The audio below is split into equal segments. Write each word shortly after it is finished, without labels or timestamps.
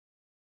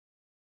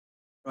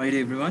Right,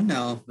 everyone.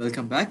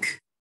 Welcome back.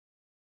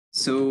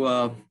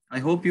 So I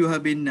hope you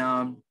have been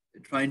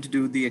trying to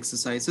do the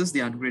exercises, the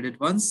ungraded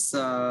ones.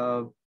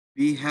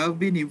 We have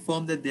been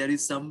informed that there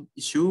is some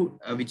issue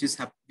which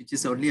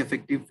is only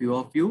affecting few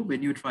of you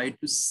when you try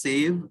to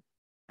save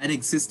an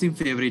existing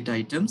favorite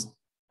items,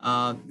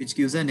 which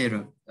gives an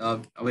error.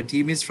 Our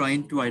team is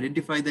trying to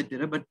identify that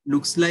error, but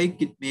looks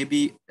like it may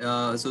be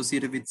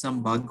associated with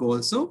some bug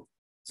also.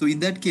 So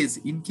in that case,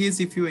 in case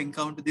if you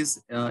encounter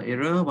this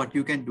error, what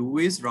you can do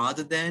is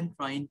rather than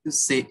trying to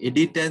say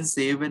edit and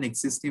save an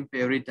existing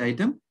favorite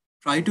item,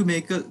 try to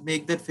make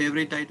that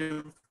favorite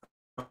item.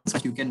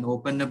 You can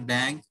open a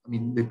blank,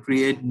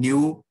 create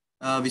new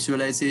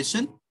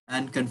visualization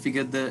and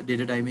configure the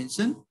data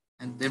dimension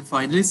and then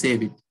finally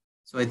save it.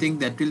 So I think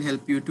that will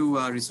help you to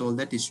resolve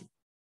that issue.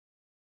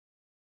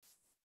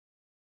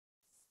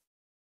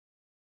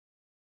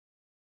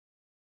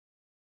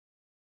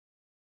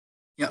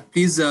 Yeah,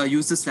 please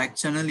use the Slack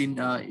channel.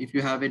 If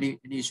you have any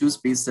issues,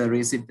 please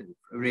raise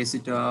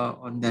it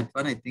on that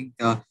one. I think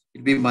it'll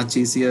be much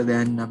easier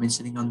than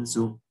mentioning on the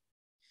Zoom.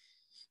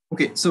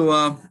 Okay,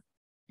 so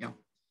yeah,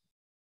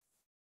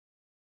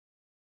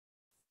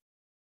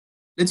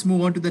 let's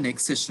move on to the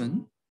next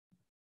session.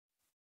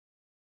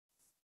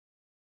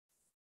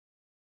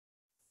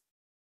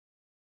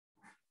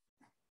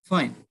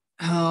 Fine.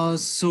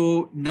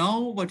 So now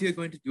what you're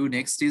going to do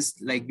next is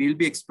like we'll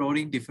be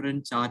exploring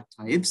different chart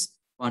types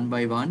one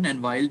by one.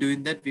 And while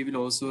doing that, we will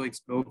also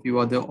explore a few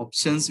other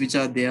options which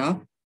are there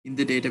in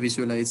the data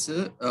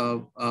visualizer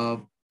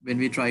when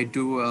we try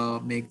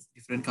to make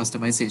different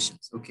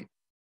customizations. Okay.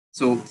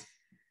 So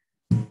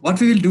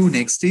what we will do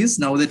next is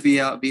now that we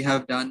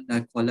have done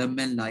a column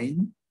and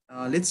line,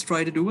 let's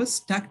try to do a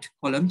stacked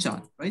column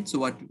chart, right? So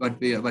what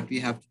we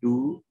have to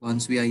do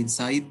once we are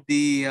inside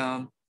the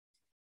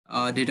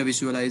data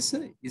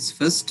visualizer is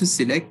first to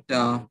select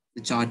the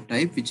chart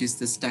type, which is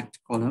the stacked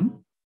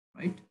column,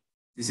 right?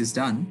 This is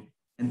done.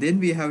 And then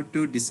we have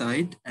to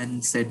decide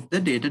and set the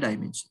data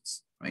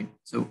dimensions, right?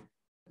 So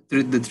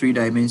through the three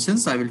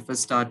dimensions, I will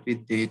first start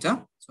with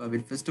data. So I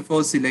will first of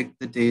all select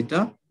the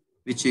data,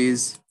 which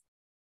is,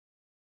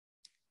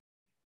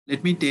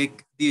 let me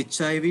take the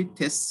HIV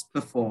tests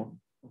performed.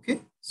 Okay,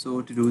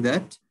 so to do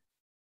that,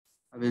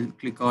 I will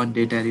click on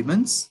data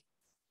elements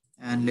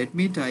and let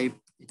me type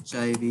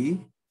HIV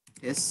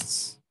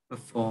tests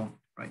performed,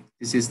 right?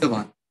 This is the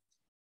one.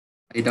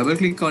 I double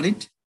click on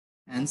it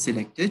and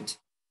select it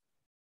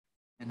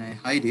and I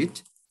hide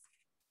it,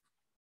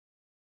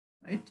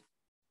 right?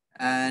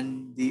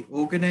 And the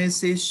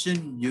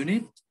organization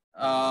unit,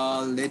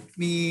 let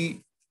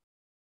me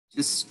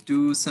just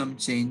do some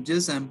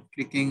changes. I'm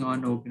clicking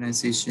on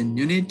organization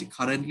unit.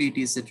 Currently it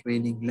is a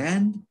training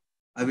land.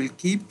 I will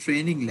keep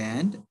training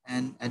land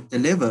and at the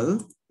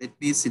level, let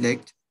me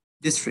select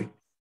district.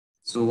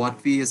 So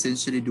what we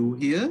essentially do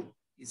here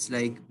is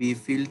like we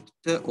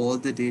filter all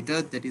the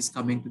data that is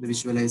coming to the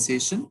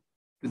visualization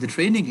to the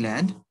training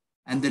land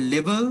and the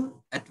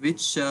level at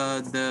which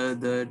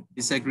the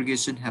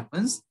disaggregation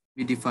happens,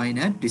 we define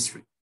at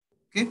district.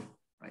 Okay,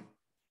 right.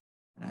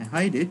 And I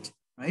hide it,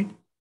 right?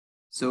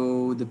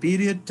 So the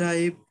period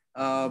type,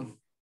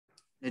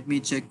 let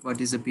me check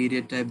what is the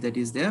period type that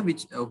is there,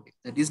 which, okay,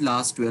 that is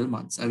last 12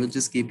 months. I will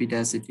just keep it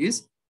as it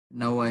is.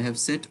 Now I have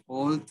set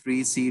all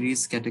three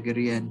series,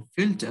 category and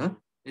filter.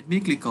 Let me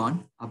click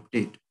on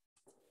update.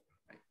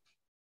 Right.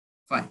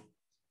 Fine.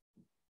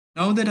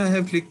 Now that I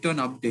have clicked on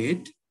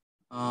update,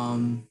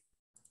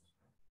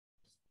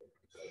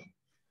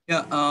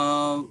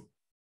 yeah,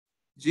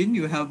 Jin,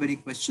 you have any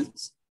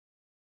questions?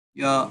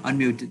 You're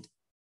unmuted.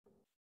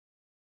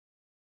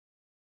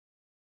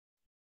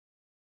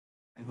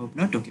 I hope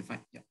not. Okay, fine.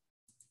 Yeah.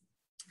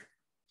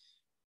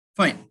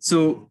 Fine.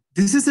 So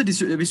this is the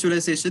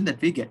visualization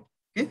that we get.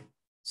 Okay.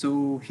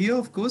 So here,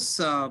 of course,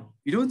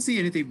 we don't see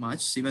anything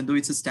much, even though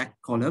it's a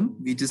stacked column.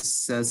 We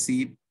just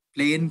see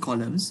plain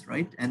columns,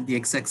 right? And the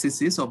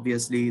x-axis is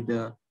obviously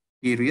the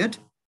period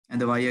and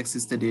the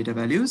y-axis the data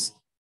values.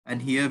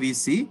 And here we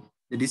see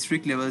the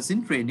district levels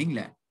in training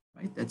land,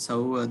 right? That's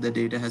how the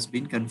data has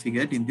been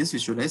configured in this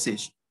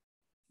visualization.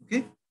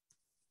 Okay.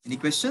 Any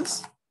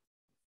questions?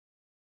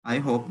 I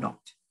hope not.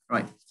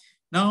 Right.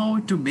 Now,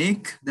 to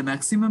make the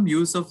maximum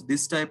use of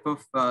this type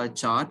of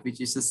chart,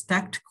 which is a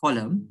stacked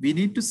column, we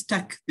need to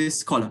stack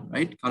this column,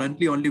 right?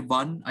 Currently, only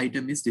one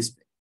item is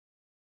displayed.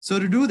 So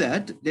to do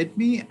that, let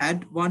me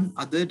add one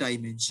other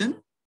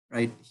dimension,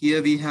 right?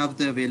 Here we have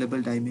the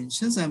available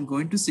dimensions. I'm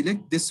going to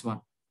select this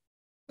one,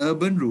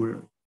 urban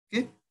rural.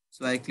 Okay.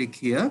 So I click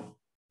here.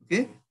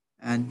 Okay.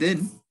 And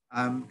then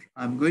I'm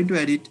going to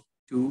add it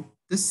to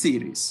the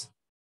series.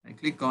 I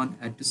click on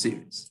add to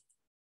series.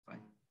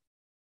 Fine.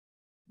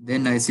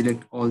 Then I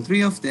select all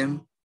three of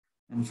them.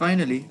 And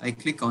finally, I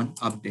click on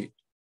update.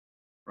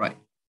 Right.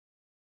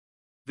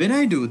 When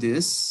I do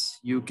this,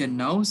 you can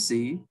now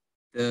see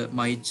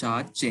my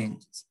chart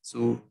changes.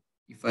 So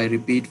if I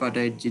repeat what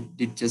I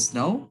did just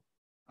now,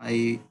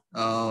 I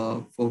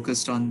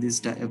focused on these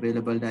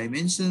available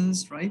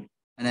dimensions, right?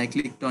 And I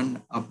clicked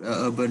on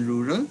urban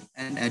rural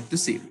and add to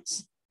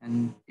series.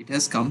 And it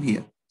has come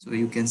here. So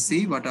you can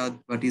see what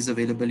is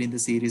available in the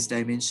series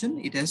dimension.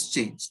 It has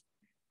changed.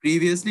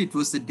 Previously, it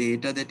was the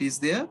data that is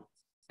there,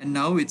 and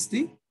now it's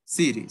the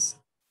series.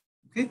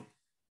 Okay.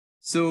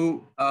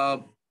 So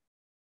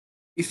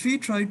if we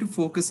try to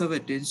focus our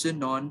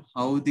attention on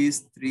how these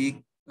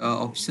three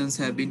options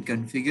have been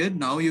configured,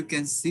 now you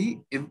can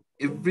see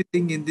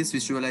everything in this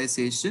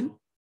visualization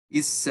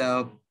is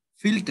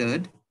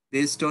filtered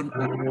based on,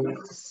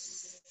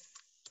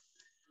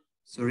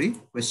 sorry,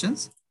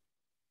 questions?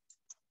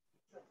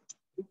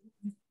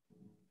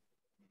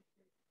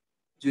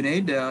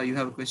 Junaid, you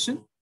have a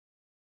question?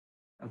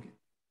 Okay.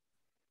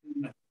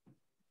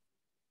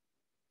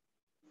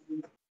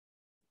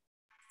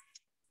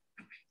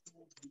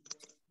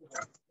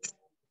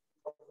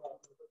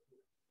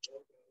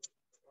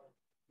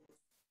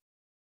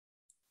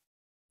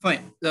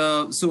 Fine.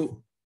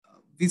 So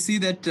we see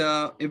that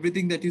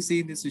everything that you see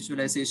in this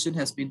visualization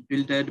has been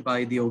filtered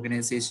by the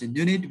organization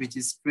unit, which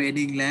is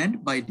training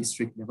land by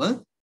district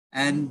level.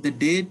 And the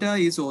data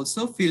is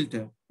also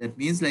filtered. That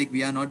means like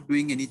we are not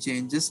doing any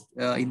changes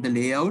in the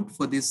layout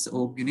for this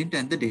org unit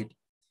and the data.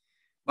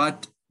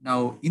 But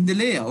now in the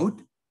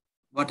layout,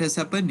 what has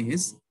happened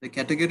is the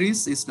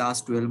categories is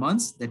last 12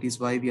 months. That is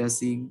why we are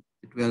seeing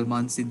the 12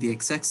 months in the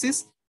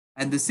x-axis.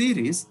 And the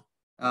series,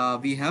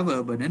 we have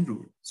urban and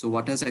rural. So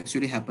what has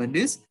actually happened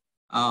is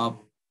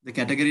the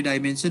category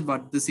dimension,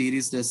 what the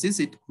series does is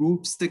it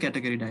groups the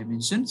category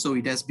dimension. So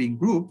it has been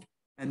grouped.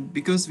 And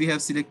because we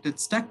have selected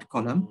stacked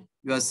column,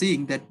 you are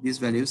seeing that these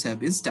values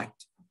have been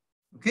stacked.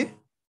 Okay,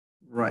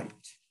 right.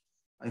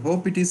 I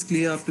hope it is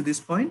clear up to this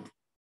point.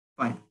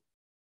 Fine.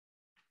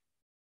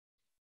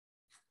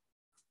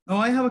 Now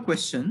I have a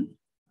question.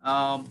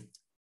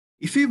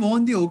 If we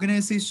want the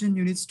organization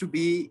units to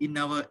be in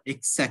our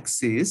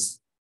x-axis,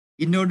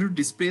 in order to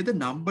display the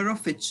number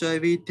of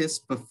HIV tests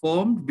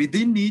performed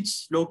within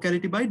each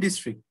locality by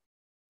district,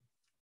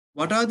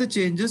 what are the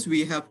changes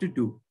we have to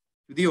do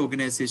to the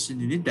organization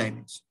unit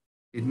dimension?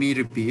 Let me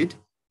repeat.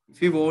 If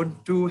we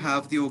want to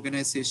have the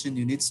organization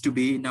units to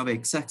be in our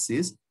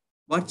x-axis,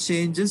 what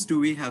changes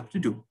do we have to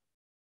do?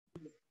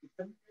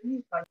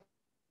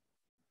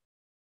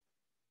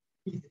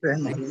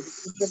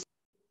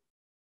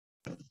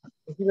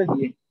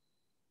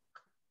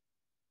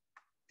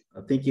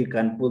 I think we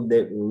can put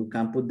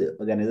the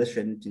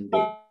organization in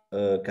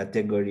the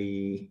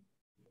category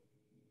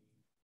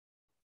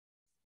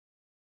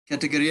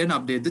And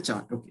update the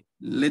chart. Okay,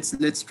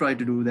 let's try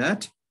to do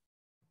that.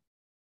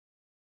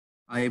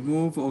 I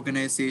move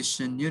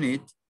organization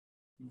unit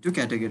into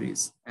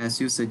categories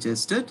as you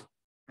suggested,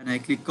 and I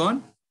click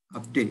on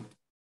update.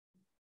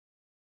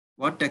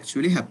 What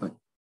actually happened?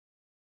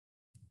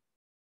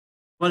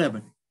 What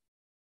happened?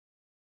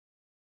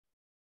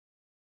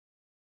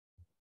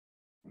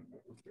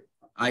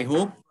 I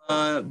hope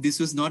this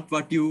was not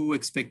what you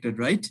expected,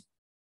 right?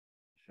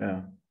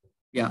 Sure.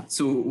 Yeah.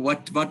 So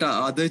what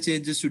other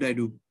changes should I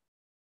do?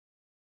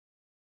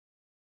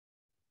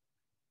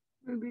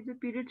 Maybe the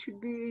period should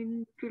be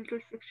in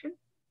filter section.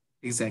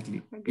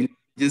 Exactly. We'll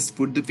just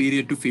put the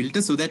period to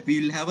filter so that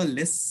we will have a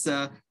less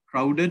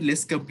crowded,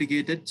 less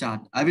complicated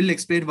chart. I will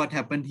explain what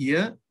happened here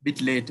a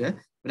bit later,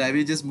 but I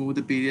will just move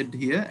the period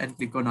here and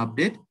click on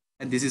update.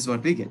 And this is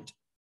what we get.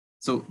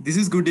 So this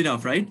is good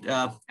enough, right?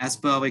 As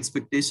per our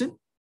expectation.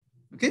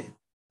 Okay,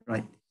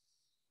 right.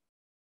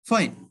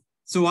 Fine.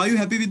 So are you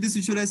happy with this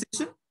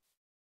visualization?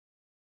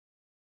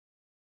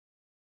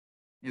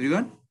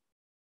 Everyone?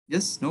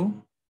 Yes,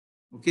 no?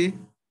 Okay,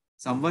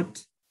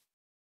 somewhat.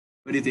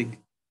 What do you think?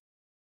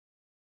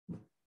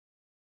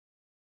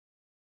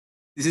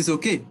 This is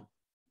okay.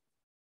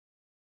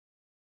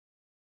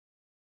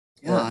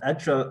 Yeah.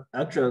 Actually,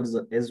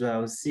 as we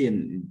have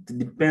seen, it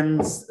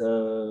depends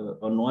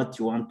on what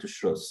you want to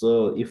show.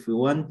 So if we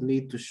want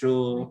to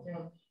show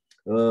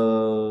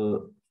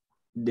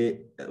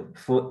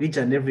for each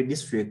and every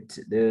district,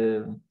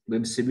 the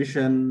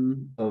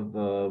distribution of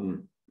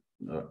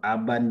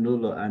urban,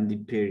 rural, and the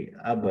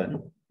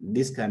peri-urban,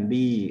 this can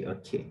be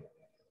okay.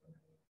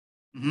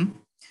 Mm-hmm.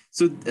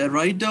 So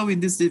right now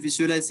in this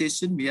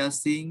visualization, we are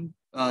seeing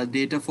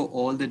data for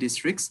all the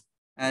districts.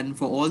 And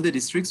for all the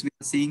districts, we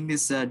are seeing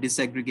this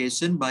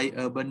disaggregation by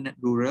urban,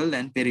 rural,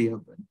 and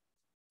peri-urban.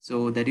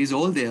 So that is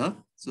all there.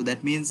 So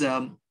that means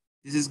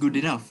this is good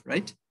enough,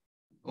 right?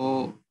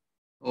 Or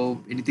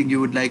anything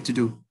you would like to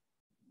do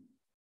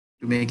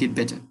to make it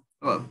better?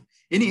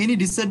 Any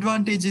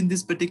disadvantage in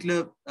this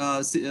particular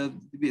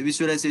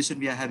visualization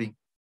we are having?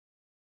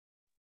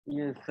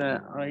 Yes,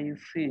 I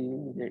see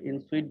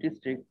in Sweet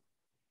District,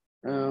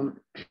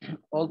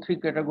 all three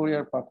categories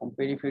are performed: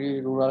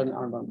 periphery, rural, and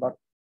urban, but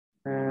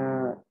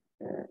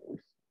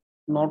it's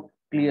not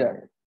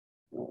clear.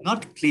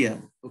 Not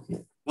clear.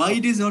 Okay. Why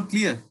it is not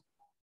clear?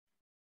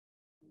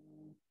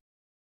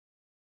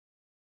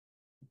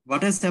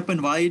 What has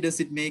happened? Why does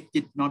it make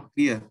it not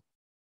clear?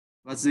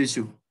 What's the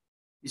issue?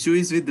 Issue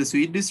is with the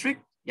Sweet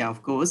District? Yeah,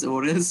 of course.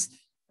 Or else,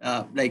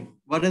 like,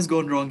 what has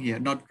gone wrong here?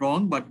 Not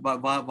wrong, but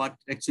what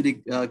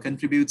actually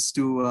contributes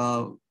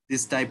to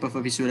this type of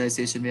a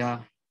visualization where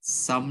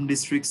some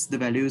districts, the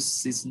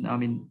values is, I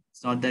mean,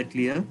 it's not that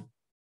clear.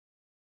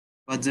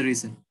 What's the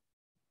reason?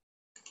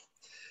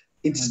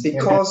 It's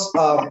because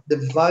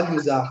the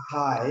values are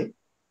high.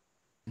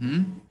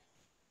 Mm-hmm.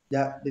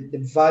 Yeah,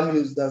 the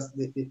values,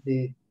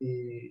 the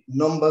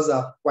numbers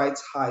are quite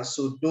high.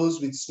 So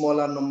those with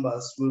smaller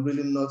numbers will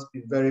really not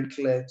be very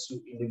clear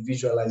in the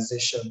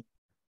visualization.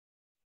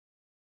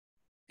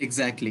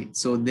 Exactly.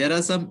 So there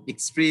are some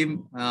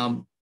extreme,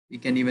 you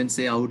can even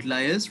say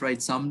outliers,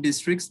 right? Some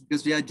districts,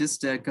 because we are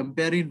just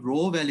comparing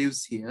raw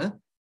values here.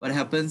 What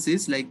happens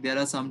is like there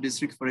are some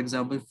districts, for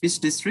example, fish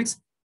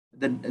districts,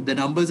 the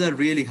numbers are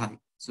really high.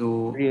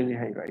 So really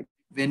high, right?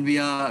 When we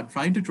are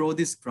trying to draw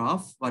this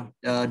graph, what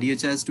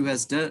DHIS2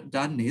 has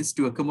done is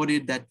to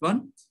accommodate that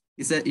one,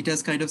 is that it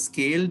has kind of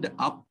scaled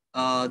up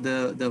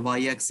the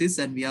y-axis,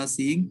 and we are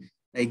seeing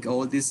like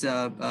all these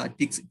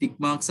tick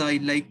marks are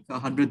in like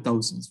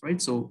 100,000s,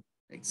 right? So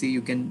like see,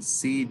 you can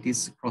see it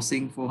is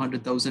crossing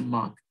 400,000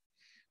 mark.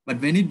 But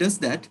when it does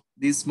that,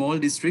 these small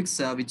districts,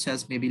 which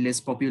has maybe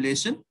less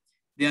population,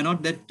 they are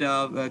not that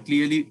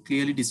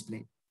clearly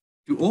displayed.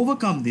 To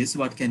overcome this,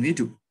 what can we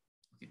do?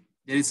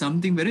 There is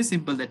something very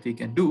simple that we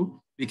can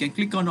do. We can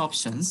click on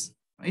options,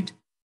 right?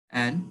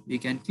 And we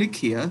can click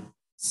here,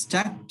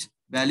 stacked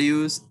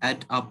values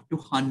at up to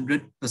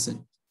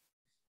 100%,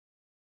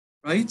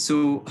 right?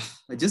 So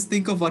just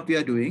think of what we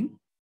are doing,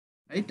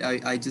 right?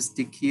 I just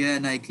click here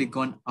and I click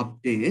on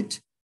update,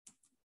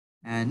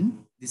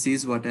 and this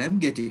is what I am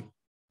getting.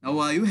 Now,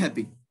 are you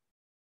happy?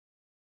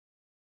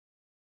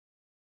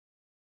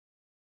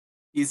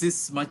 Is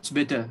this much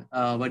better?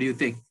 What do you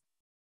think?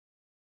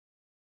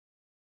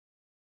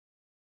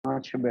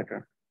 Much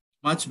better.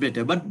 Much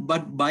better.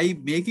 But by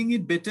making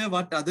it better,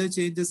 what other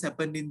changes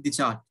happened in the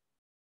chart?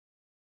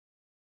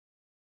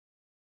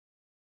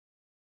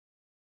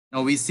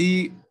 Now we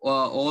see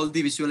all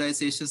the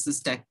visualizations, the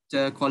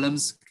stacked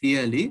columns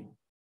clearly.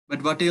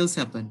 But what else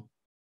happened?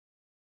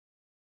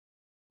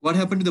 What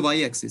happened to the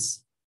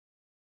y-axis?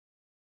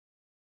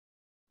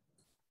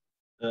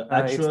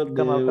 Actually,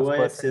 the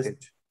y-axis,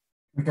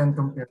 we can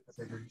compare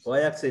categories.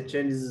 Y-axis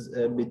changes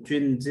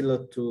between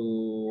 0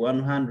 to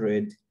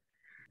 100.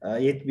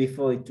 Yet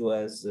before it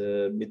was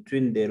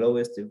between the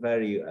lowest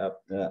value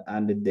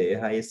and the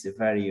highest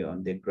value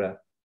on the graph.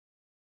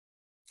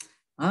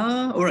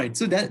 All right.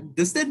 So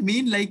does that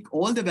mean like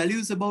all the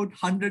values about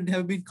 100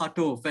 have been cut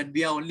off and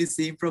we are only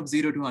seeing from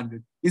 0 to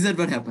 100? Is that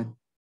what happened?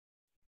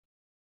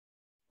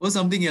 Or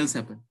something else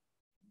happened?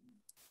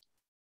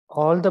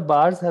 All the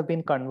bars have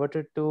been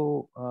converted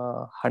to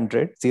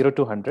 100, 0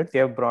 to 100. They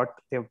have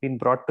been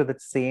brought to the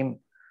same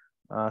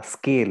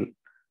scale.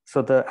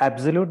 So the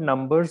absolute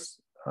numbers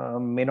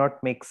may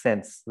not make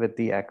sense with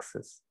the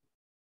axis.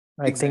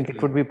 I think it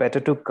would be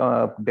better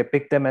to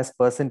depict them as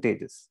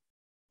percentages.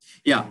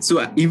 Yeah.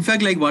 So in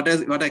fact, like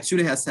what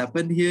actually has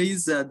happened here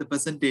is the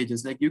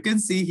percentages. Like you can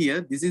see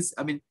here, this is,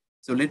 I mean,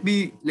 so let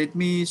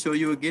me show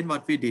you again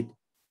what we did.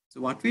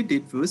 So what we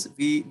did was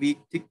we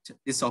ticked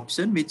this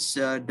option, which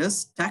does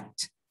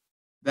stacked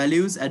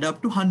values add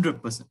up to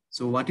 100%.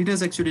 So what it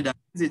has actually done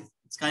is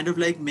it's kind of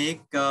like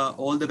make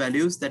all the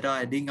values that are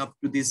adding up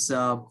to this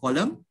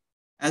column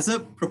as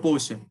a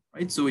proportion,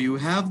 right? So you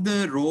have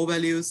the row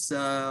values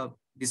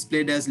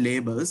displayed as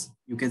labels.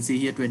 You can see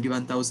here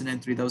 21,000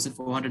 and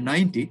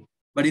 3,490.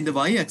 But in the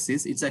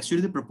y-axis, it's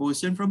actually the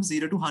proportion from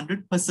 0 to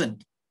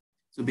 100%.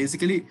 So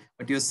basically,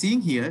 what you're seeing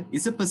here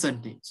is a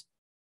percentage.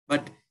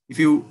 But if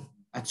you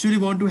actually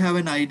want to have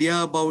an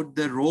idea about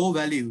the row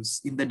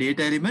values in the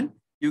data element,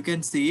 you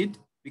can see it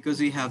because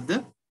we have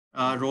the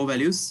row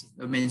values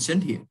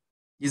mentioned here.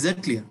 Is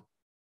that clear?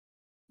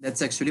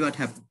 That's actually what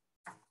happened.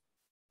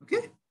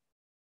 Okay.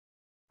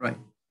 Right.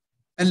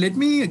 And let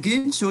me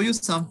again show you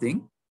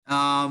something.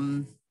 Yeah.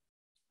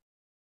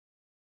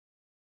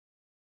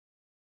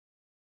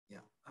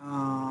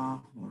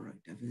 All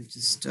right. I will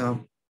just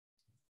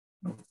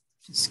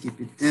keep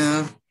it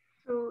there.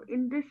 So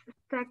in this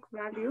stack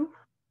value,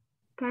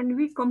 can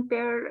we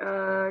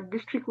compare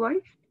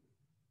district-wise?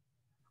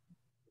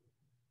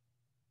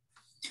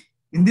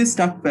 In these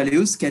stack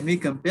values, can we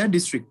compare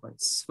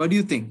district-wise? What do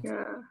you think?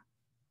 Yeah,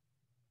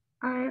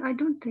 I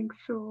don't think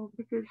so,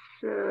 because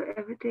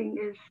everything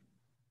is,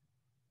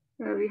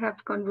 we have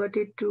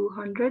converted to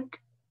 100.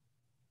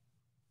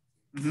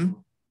 Mm-hmm.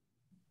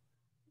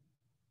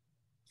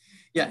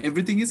 Yeah,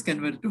 everything is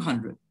converted to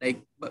 100.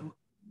 Like, but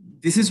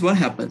this is what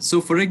happens.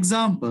 So for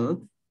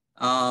example,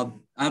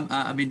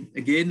 I mean,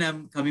 again,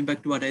 I'm coming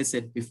back to what I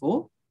said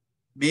before.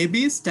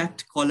 Maybe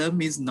stacked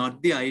column is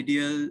not the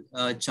ideal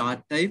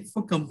chart type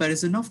for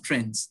comparison of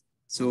trends.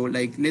 So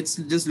like, let's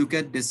just look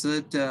at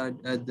desert,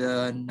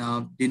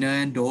 the dinner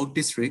and dog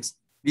districts.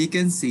 We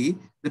can see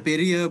the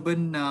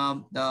peri-urban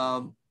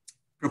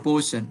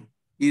proportion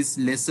is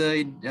lesser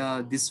in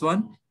this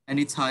one, and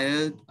it's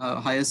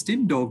highest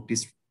in dog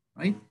district,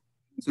 right?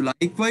 So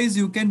likewise,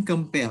 you can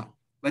compare,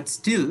 but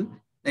still,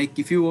 like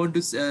if you want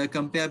to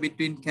compare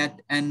between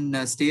cat and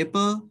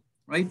staple,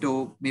 right?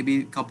 Or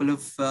maybe a couple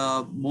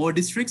of more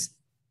districts,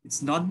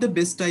 it's not the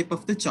best type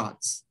of the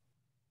charts.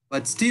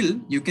 but still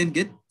you can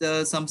get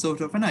some sort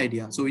of an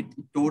idea. So it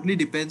totally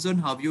depends on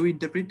how you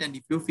interpret. And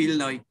if you feel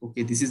like,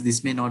 okay,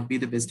 this may not be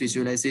the best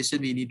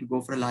visualization, we need to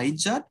go for a line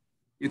chart,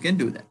 you can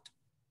do that.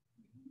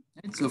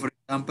 Right? So for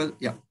example,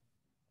 yeah.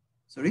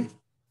 Sorry?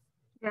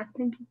 Yeah,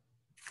 thank you.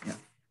 Yeah.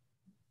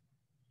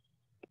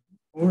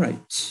 All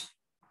right.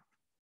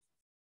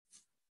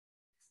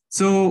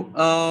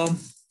 So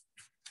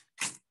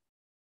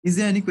is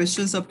there any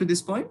questions up to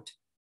this point?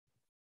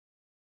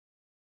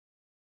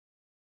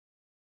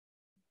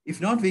 If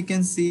not, we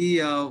can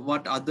see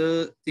what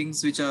other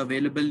things which are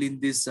available in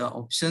these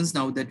options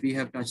now that we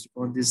have touched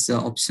upon this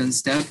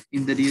options tab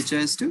in the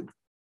DHIS2.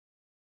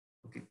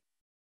 Okay.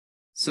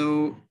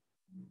 So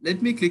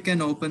let me click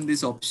and open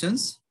these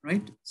options,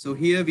 right? So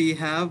here we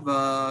have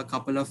a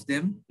couple of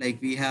them, like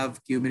we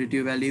have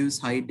cumulative values,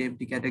 height,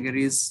 empty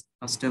categories,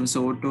 custom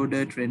sort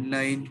order, trend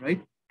line,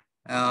 right?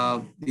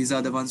 These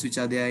are the ones which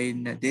are there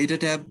in data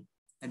tab,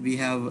 and we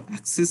have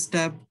axis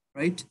tab,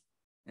 right?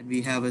 And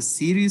we have a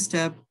series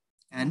tab,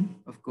 and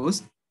of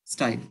course,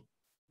 style,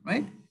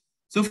 right?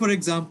 So for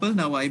example,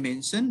 now I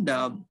mentioned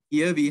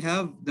here we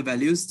have the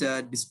values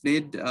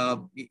displayed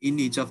in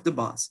each of the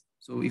bars.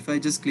 So if I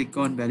just click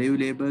on value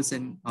labels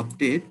and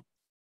update,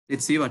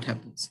 let's see what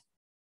happens.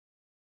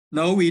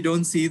 Now we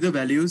don't see the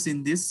values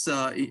in this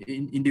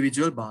in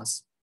individual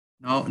bars.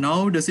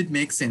 Now does it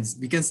make sense?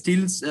 We can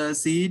still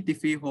see it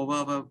if we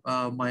hover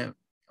my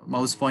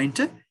mouse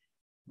pointer,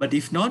 but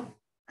if not,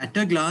 at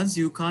a glance,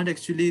 you can't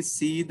actually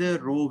see the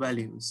row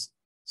values.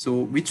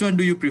 So which one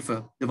do you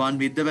prefer? The one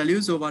with the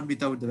values or one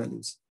without the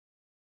values?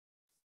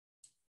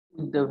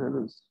 With the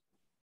values.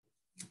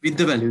 With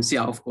the values,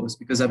 yeah, of course.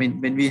 Because I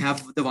mean, when we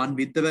have the one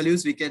with the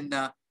values, we can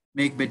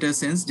make better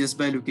sense just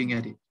by looking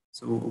at it.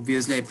 So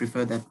obviously, I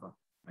prefer that one,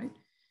 right?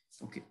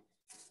 Okay.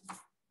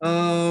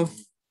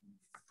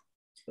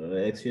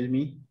 Excuse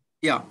me?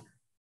 Yeah.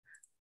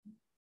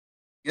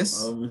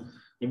 Yes?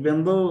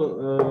 Even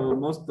though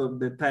most of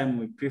the time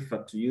we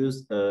prefer to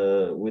use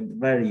with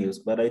values,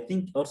 but I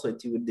think also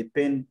it will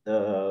depend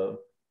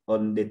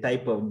on the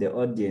type of the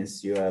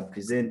audience you are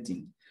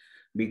presenting.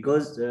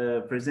 Because,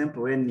 for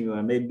example, when you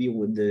are maybe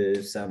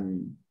with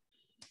some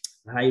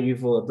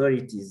high-level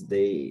authorities,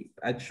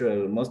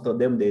 most of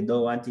them, they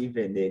don't want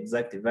even the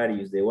exact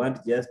values. They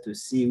want just to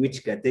see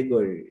which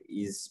category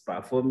is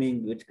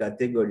performing, which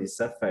category is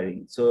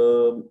suffering.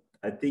 So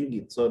I think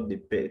it's all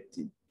depends.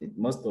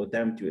 Most of the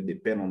time it will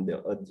depend on the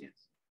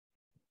audience.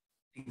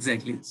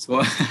 Exactly.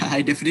 So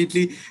I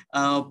definitely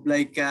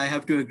I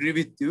have to agree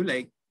with you,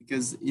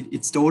 because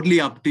it's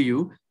totally up to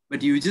you,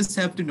 but you just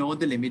have to know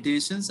the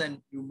limitations, and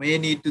you may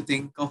need to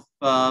think of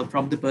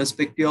from the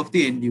perspective of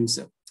the end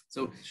user.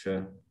 So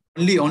sure.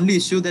 Only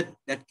issue that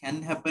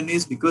can happen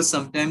is because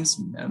sometimes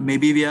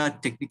maybe we are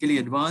technically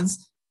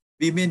advanced,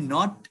 we may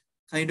not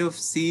kind of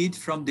see it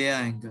from their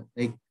angle,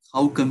 like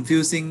how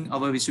confusing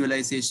our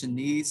visualization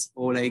is,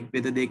 or like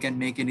whether they can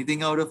make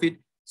anything out of it.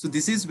 So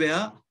this is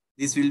where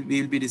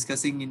we'll be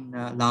discussing in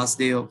last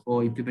day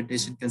for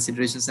implementation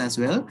considerations as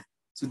well.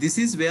 So this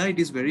is where it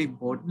is very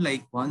important.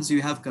 Like once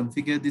you have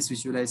configured these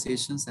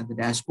visualizations and the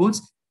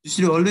dashboards, you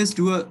should always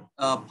do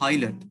a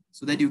pilot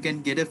so that you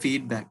can get a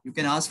feedback. You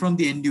can ask from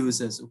the end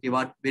users, okay,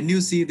 when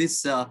you see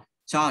this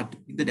chart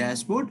in the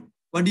dashboard,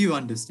 what do you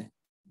understand?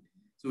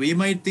 So we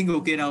might think,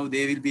 okay, now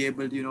they will be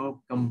able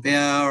to,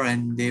 compare,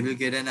 and they will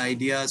get an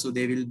idea. So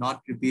they will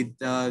not repeat,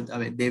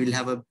 they will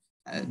have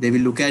they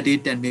will look at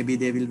it, and maybe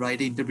they will write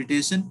an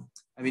interpretation.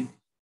 I mean,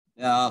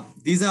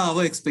 these are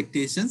our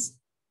expectations.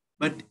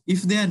 But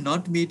if they are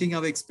not meeting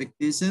our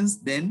expectations,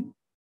 then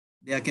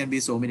there can be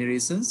so many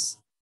reasons.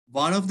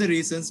 One of the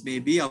reasons may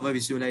be our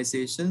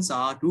visualizations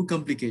are too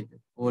complicated,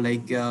 or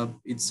like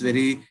it's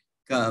very,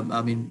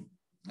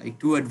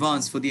 too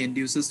advanced for the end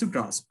users to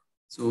grasp.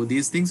 So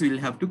these things we'll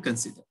have to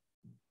consider.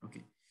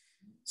 Okay.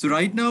 So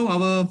right now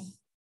our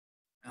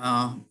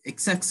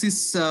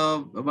x-axis,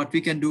 what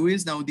we can do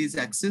is now these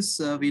axis,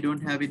 we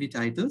don't have any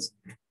titles.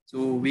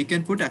 So we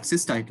can put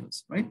axis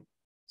titles, right?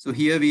 So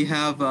here we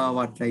have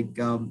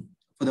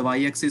for the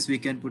y-axis, we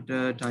can put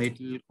a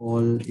title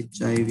called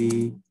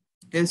HIV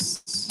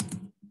tests,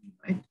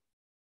 right?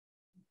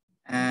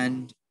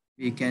 And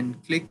we can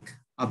click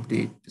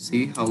update to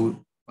see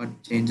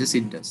what changes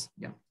it does.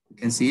 Yeah, you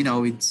can see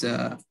now it's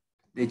the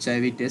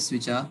HIV tests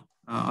which are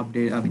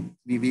updated. I mean,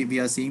 we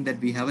are seeing that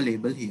we have a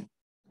label here,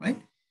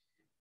 right?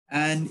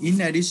 And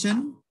in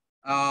addition,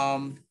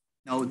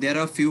 now there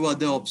are a few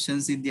other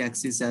options in the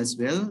axis as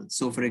well.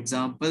 So for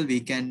example,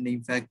 we can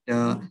in fact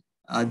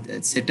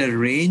set a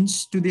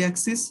range to the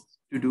axis.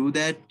 To do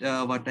that,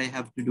 what I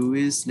have to do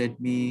is let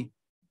me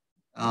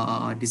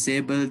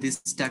disable this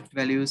stacked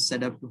values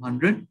set up to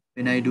 100.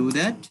 When I do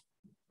that,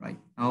 right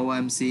now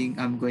I'm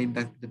going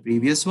back to the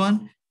previous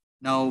one.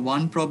 Now,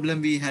 one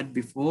problem we had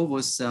before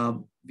was our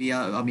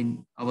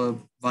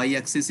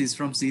y-axis is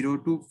from 0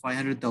 to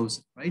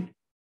 500,000, right?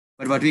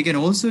 But what we can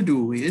also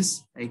do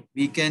is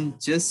we can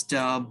just,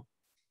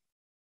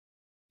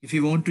 if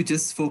you want to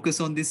just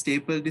focus on this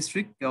staple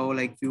district or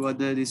few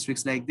other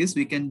districts like this,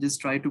 we can just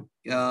try to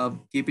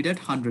keep it at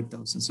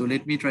 100,000. So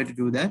let me try to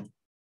do that.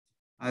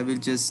 I will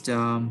just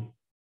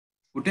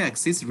put an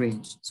axis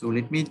range. So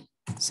let me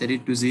set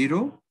it to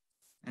 0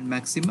 and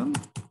maximum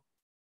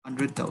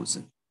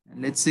 100,000.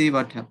 And let's see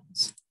what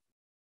happens.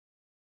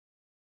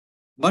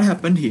 What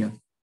happened here?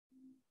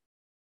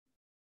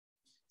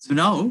 So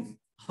now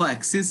our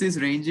axis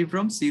is ranging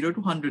from 0 to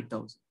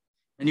 100,000.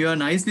 And you are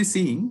nicely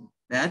seeing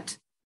that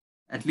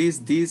at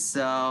least these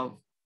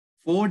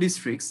 4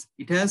 districts,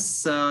 it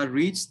has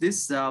reached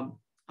this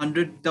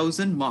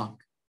 100,000 mark,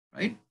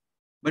 right?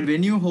 But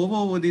when you hover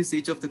over this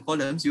each of the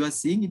columns, you are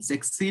seeing it's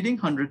exceeding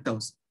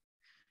 100,000.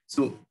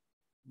 So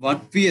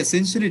what we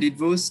essentially did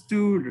was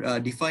to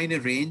define a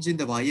range in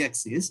the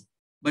y-axis,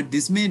 but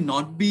this may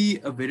not be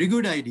a very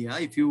good idea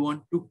if you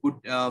want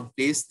to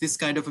place this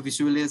kind of a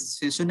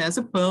visualization as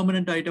a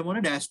permanent item on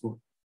a dashboard,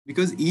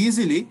 because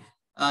easily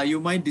you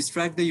might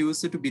distract the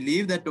user to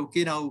believe that,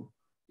 okay, now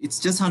it's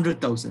just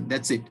 100,000,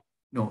 that's it.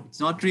 No,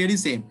 it's not really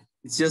same.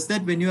 It's just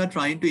that when you are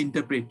trying to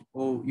interpret,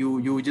 or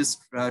you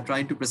just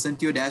trying to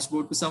present your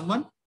dashboard to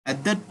someone,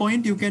 at that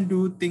point you can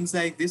do things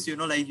like this,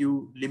 like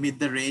you limit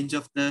the range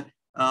of the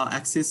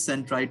axis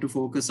and try to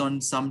focus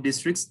on some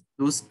districts.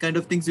 Those kind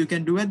of things you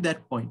can do at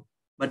that point,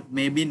 but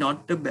maybe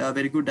not a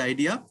very good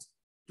idea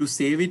to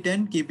save it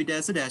and keep it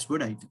as a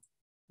dashboard item.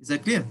 Is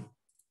that clear?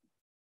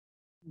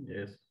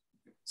 Yes.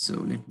 So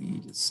let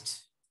me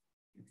just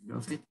get rid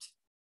of it.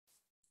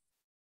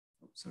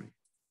 Oh, sorry.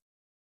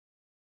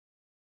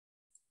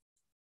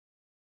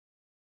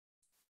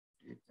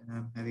 And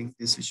I'm having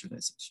this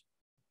visualization.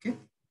 Okay,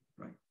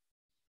 right.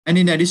 And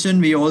in addition,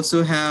 we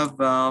also have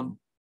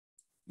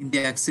in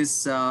the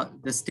axis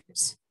the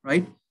steps,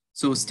 right?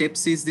 So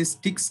steps is this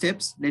tick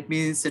steps. Let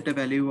me set a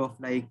value of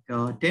like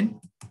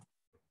 10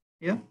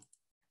 here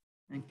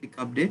and click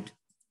update.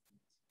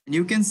 And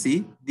you can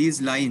see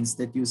these lines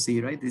that you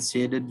see, right? These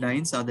shaded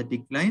lines are the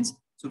tick lines.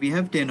 So we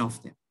have 10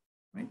 of them,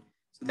 right?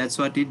 So that's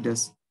what it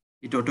does.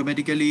 It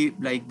automatically,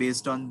 like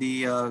based on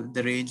the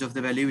range of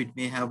the value, it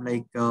may have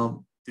like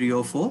 3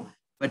 or 4.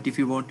 But if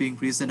you want to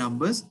increase the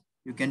numbers,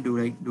 you can do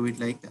it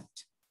like that,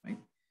 right?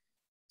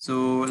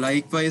 So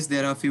likewise,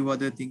 there are a few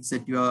other things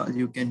that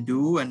you can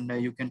do, and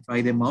you can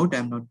try them out.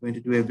 I'm not going to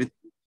do everything.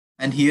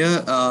 And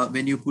here,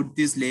 when you put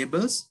these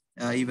labels,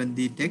 even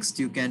the text,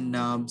 you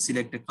can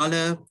select a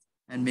color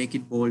and make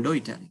it bold or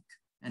italic,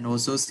 and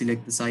also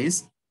select the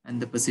size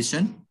and the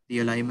position, the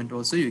alignment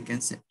also you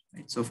can set,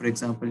 right? So for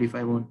example, if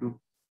I want to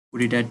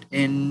put it at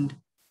end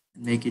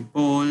and make it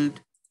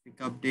bold, click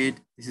update,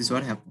 this is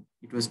what happened.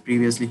 It was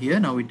previously here,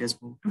 now it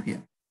has moved to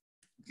here.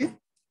 Okay,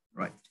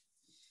 right.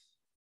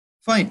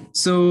 Fine.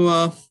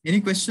 So any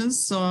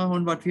questions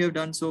on what we have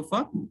done so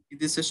far in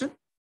this session?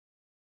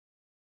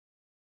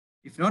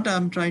 If not,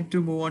 I'm trying to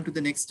move on to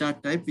the next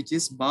chart type, which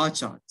is bar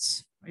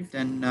charts, right?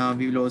 And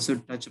we will also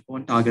touch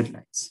upon target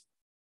lines.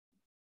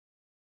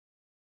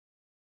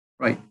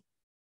 Right.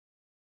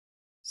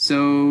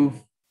 So,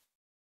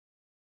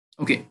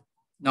 okay.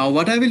 Now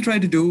what I will try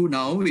to do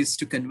now is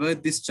to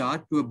convert this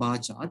chart to a bar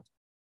chart.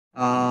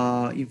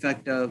 In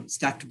fact, a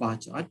stacked bar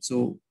chart.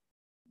 So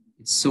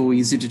it's so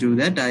easy to do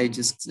that. I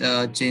just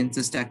change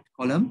the stacked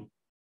column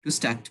to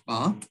stacked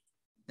bar.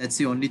 That's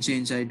the only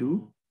change I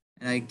do.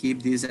 And I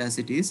keep these as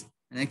it is.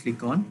 And I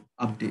click on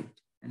update.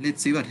 And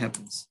let's see what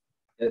happens.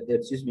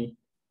 Excuse me.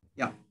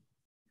 Yeah.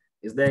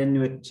 Is there any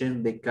way to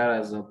change the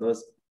colors of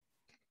those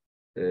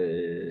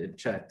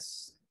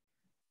charts?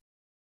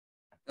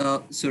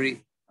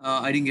 Sorry,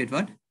 I didn't get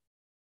what?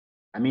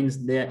 I mean,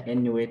 is there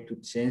any way to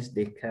change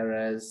the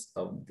colors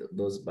of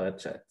those bar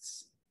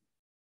charts?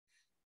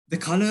 The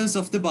colors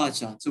of the bar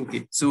charts.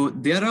 Okay, so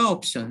there are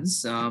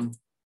options.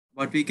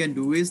 What we can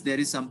do is there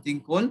is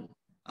something called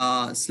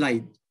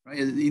slide. Right?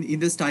 In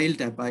the style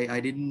tab, I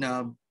didn't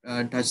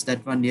touch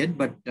that one yet,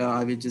 but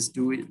I will just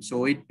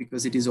show it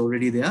because it is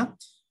already there.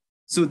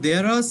 So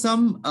there are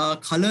some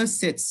color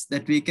sets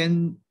that we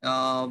can,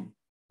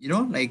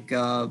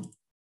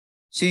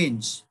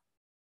 change.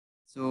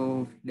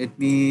 So let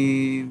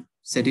me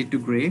set it to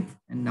gray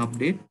and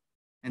update.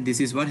 And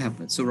this is what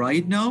happens. So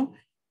right now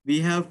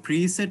we have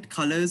preset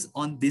colors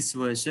on this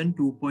version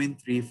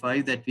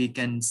 2.35 that we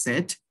can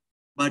set.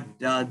 But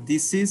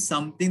this is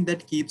something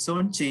that keeps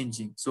on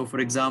changing. So for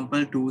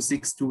example,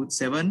 2.6,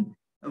 2.7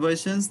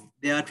 versions,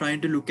 they are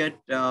trying to look at,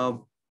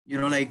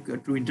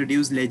 to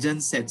introduce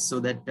legend sets so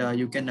that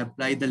you can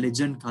apply the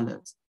legend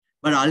colors.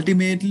 But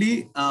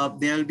ultimately,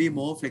 there will be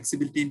more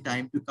flexibility in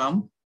time to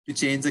come to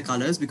change the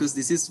colors, because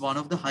this is one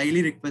of the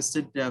highly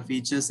requested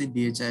features in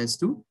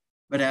DHIS2.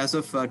 But as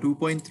of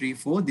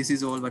 2.34, this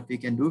is all what we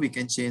can do. We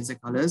can change the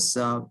colors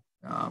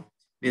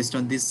based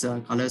on this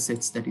color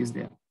sets that is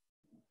there.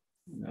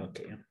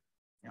 Okay.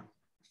 Yeah.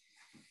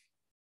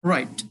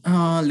 Right.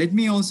 Let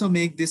me also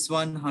make this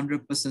one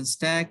 100%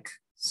 stack.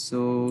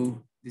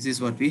 So this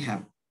is what we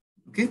have.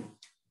 Okay.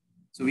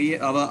 So we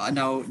are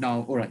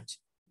now, all right.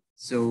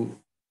 So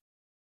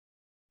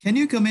can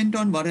you comment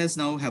on what has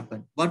now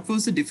happened? What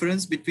was the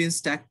difference between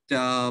stacked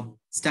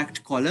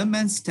column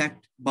and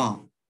stacked bar?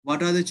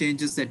 What are the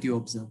changes that you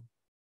observe?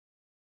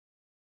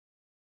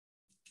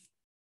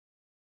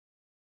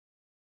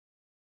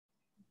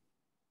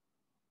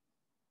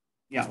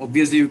 Yeah,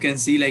 obviously you can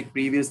see like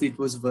previously it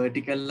was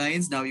vertical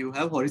lines. Now you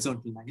have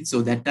horizontal lines.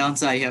 So that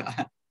answer I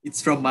have,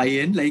 it's from my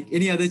end. Like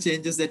any other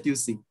changes that you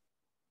see?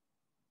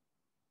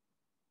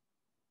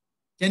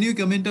 Can you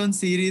comment on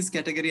series,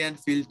 category, and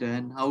filter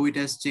and how it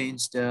has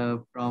changed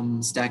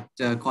from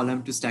stacked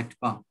column to stacked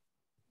bar?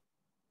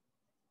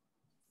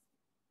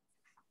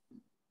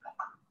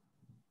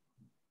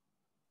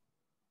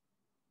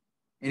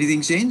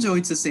 Anything change or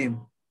it's the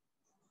same?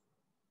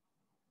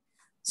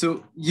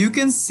 So you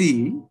can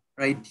see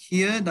right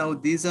here now,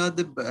 these are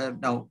the,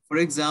 now for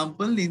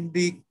example, in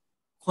the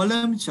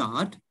column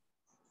chart,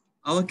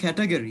 our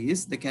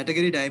categories, the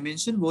category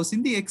dimension was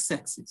in the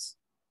x-axis,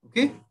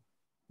 okay?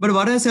 But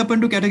what has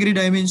happened to category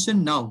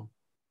dimension now?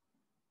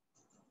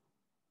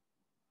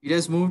 It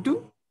has moved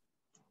to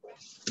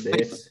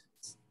Yes.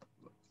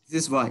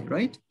 This is y,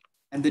 right?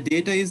 And the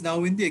data is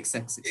now in the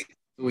x-axis.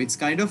 So it's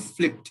kind of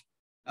flipped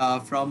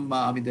from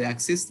I mean the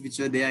axis which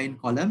were there in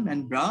column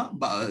and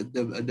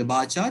the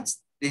bar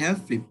charts, they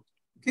have flipped.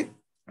 Okay,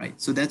 right.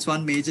 So that's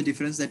one major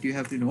difference that you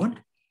have to note.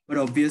 But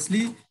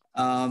obviously,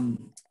 I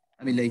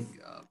mean like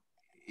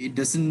it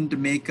doesn't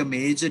make a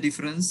major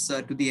difference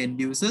to the end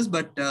users,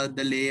 but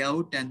the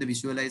layout and the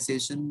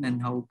visualization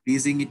and how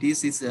pleasing it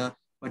is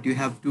what you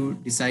have to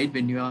decide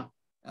when you are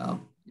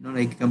you know,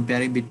 like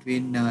comparing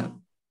between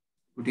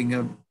putting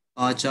a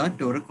bar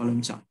chart or a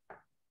column chart.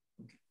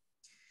 Okay.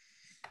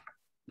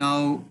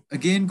 Now,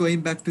 again,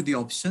 going back to the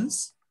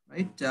options,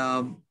 right?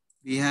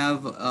 We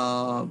have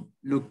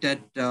looked at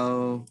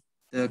the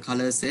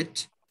color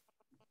set,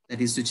 that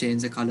is to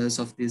change the colors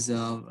of this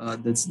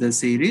the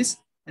series,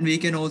 and we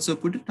can also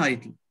put a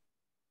title,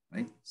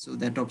 right? So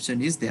that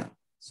option is there.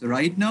 So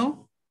right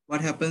now,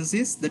 what happens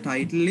is the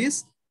title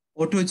is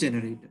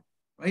auto-generated,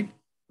 right?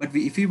 But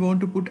if we want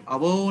to put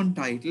our own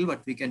title,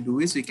 what we can do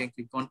is we can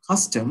click on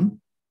custom,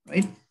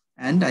 right?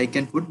 And I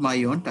can put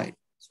my own title.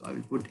 So I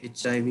will put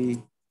HIV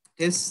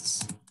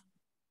tests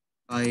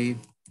by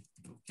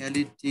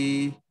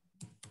locality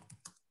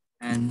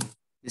and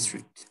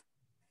district,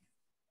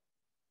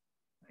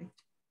 right?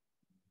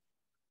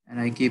 And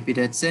I keep it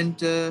at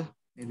center,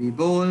 maybe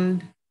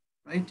bold,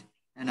 right?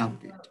 And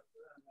update.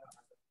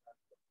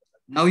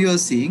 Now you are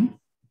seeing,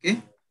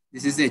 okay,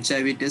 this is the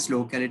HIV test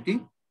locality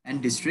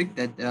and district,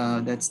 that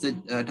that's the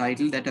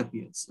title that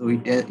appears. So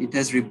it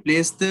has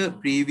replaced the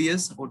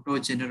previous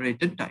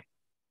auto-generated title.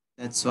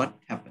 That's what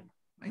happened,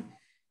 right?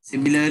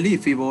 Similarly,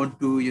 if we want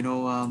to, you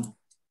know,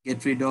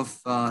 get rid of,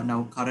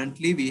 now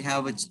currently we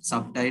have a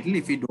subtitle.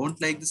 If we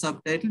don't like the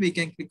subtitle, we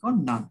can click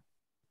on none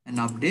and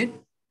update.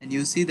 And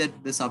you see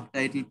that the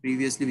subtitle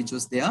previously, which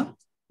was there,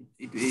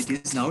 it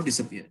is now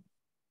disappeared.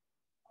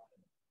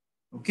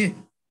 Okay.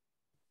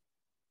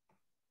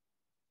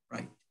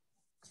 Right.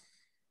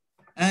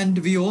 And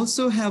we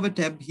also have a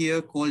tab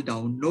here called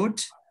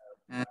download.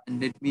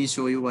 And let me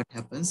show you what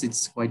happens.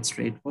 It's quite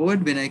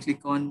straightforward. When I click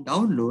on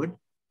download,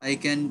 I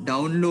can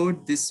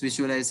download this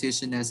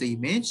visualization as an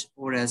image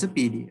or as a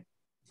PDF.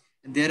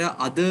 And there are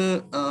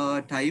other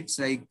types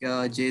like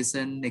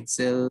JSON,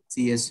 Excel,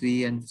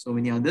 CSV, and so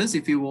many others.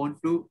 If you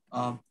want to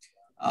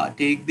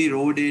take the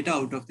raw data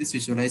out of this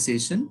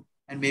visualization,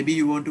 and maybe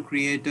you want to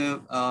create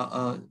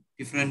a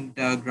different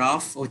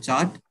graph or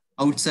chart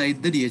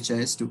outside the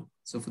DHIS too.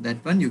 So for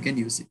that one, you can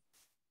use it.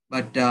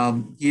 But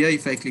here,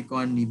 if I click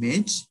on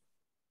image,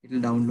 it will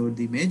download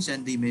the image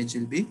and the image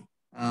will be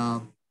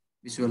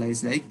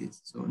visualized like this.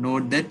 So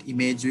note that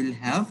image will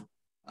have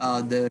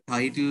the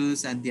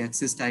titles and the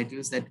access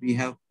titles that we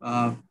have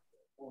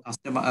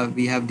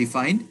we have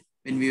defined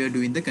when we are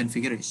doing the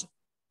configuration.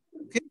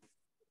 Okay.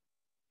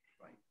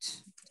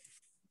 Right.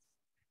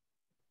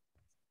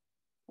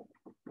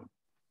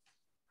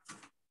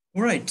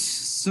 All right.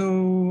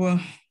 So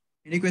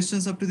any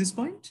questions up to this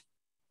point?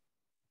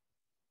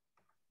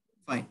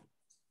 Fine.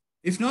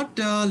 If not,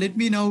 let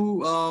me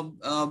now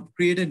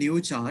create a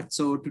new chart.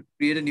 So to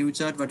create a new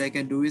chart, what I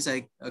can do is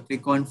I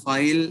click on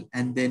File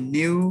and then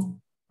New,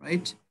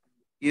 right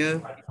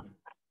here.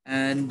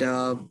 And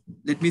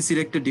let me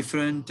select a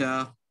different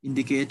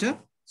indicator.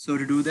 So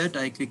to do that,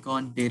 I click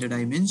on Data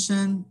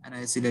Dimension and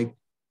I select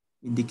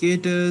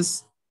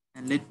Indicators.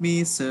 And let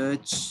me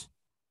search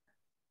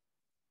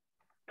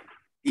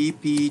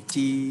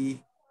DPT.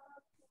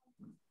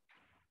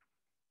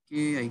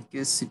 Okay, I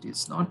guess it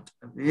is not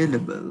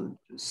available.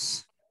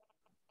 Just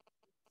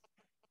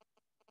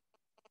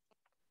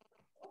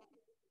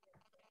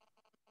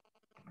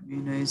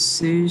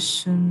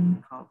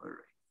immunization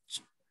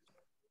coverage.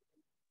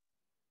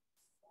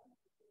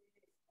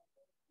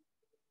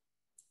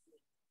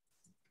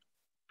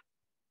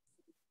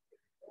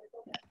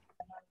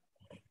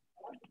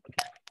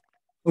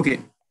 Okay,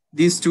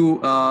 these two,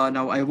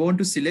 now I want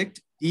to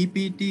select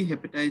DPT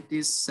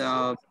hepatitis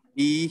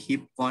B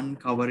HIP1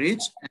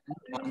 coverage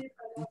and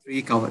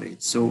 1.3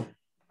 coverage. So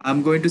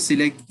I'm going to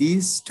select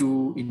these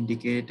two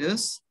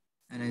indicators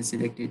and I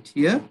select it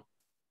here.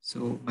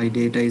 So my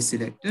data is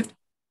selected,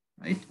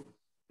 right?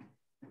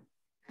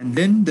 And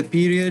then the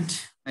period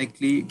I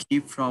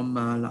keep from,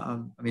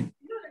 I mean,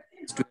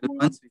 12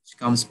 months, which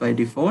comes by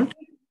default.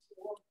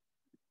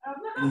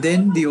 And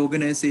then the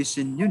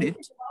organization unit,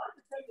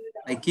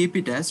 I keep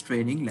it as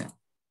training land.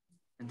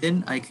 And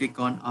then I click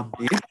on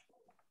update.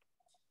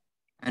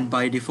 And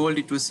by default,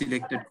 it was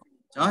selected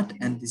chart.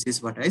 And this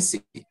is what I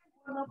see.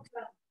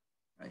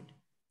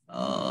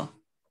 Right.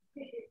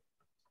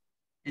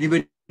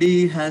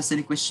 Anybody has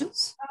any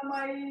questions?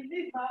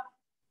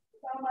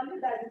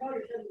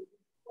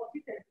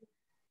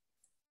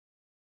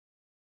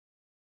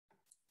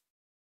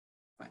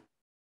 Fine.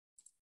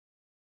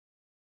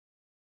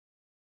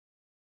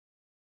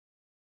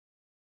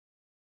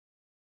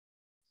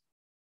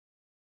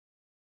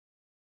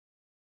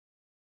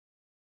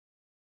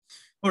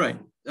 All right.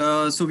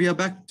 So we are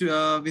back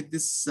to with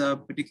this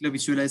particular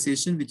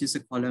visualization, which is a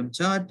column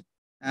chart.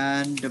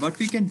 And what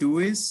we can do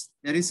is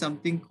there is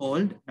something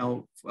called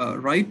now.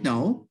 Right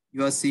now,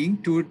 you are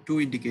seeing two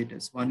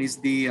indicators. One is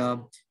the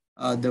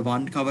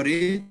one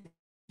coverage,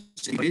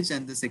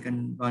 and the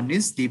second one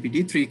is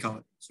DPT3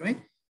 coverage, right?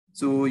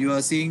 So you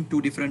are seeing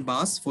two different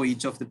bars for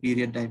each of the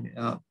period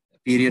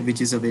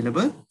which is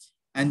available.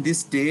 And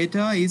this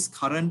data is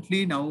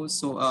currently now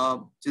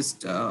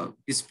just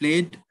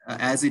displayed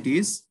as it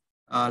is.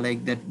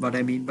 Like that, what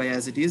I mean by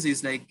as it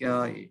is like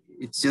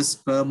it's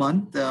just per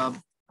month,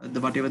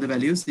 whatever the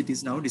values it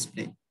is now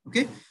displayed.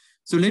 Okay,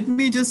 so let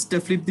me just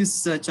flip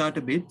this chart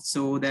a bit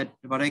so that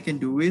what I can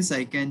do is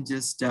I can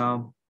just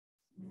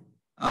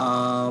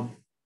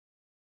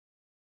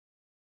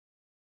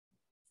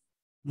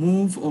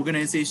move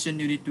organization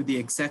unit to the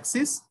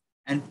x-axis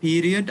and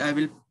period I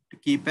will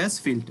keep as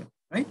filter,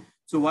 right?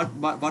 So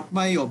what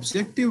my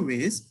objective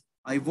is,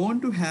 I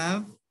want to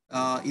have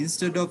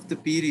instead of the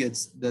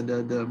periods,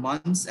 the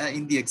months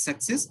in the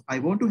x-axis, I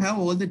want to have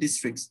all the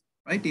districts,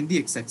 right, in the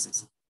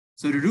x-axis.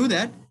 So to do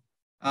that,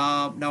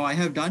 now I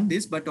have done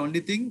this, but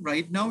only thing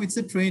right now it's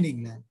a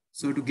training land.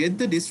 So to get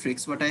the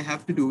districts, what I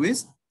have to do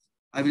is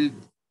I will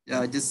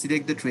just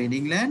select the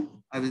training land.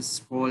 I will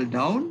scroll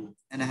down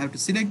and I have to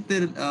select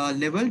the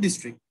level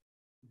district.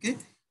 Okay,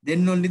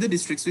 then only the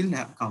districts will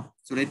come.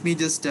 So let me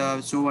just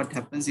show what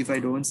happens if I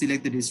don't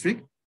select the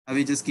district. I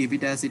will just keep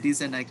it as it is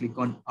and I click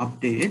on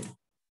update.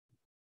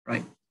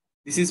 Right,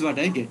 this is what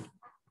I get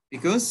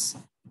because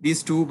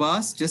these two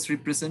bars just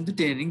represent the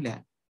training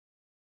land.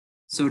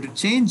 So to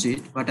change it,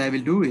 what I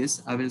will do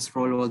is I will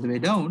scroll all the way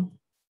down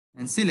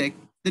and select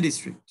the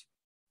district,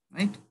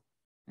 right?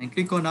 And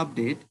click on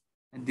update,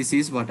 and this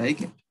is what I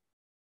get.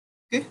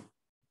 Okay,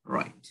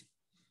 right.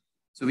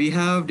 So we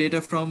have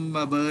data from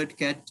bird,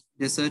 cat,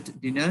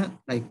 desert, dinner,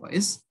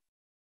 likewise.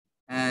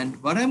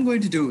 And what I'm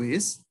going to do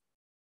is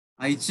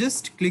I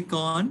just click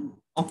on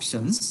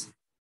options,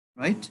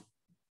 right?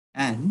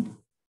 And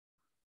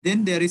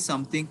then there is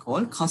something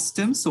called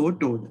custom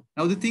sort order.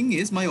 Now the thing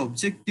is, my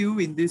objective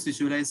in this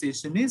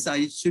visualization is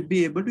I should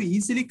be able to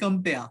easily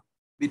compare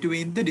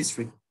between the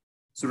district.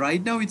 So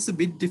right now it's a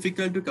bit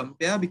difficult to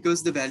compare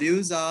because the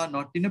values are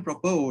not in a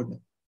proper order.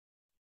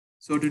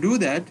 So to do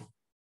that,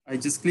 I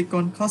just click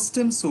on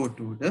custom sort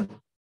order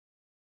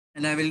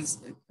and I will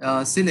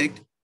select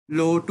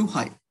low to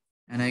high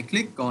and I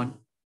click on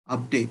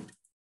update.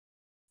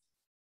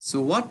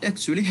 So what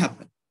actually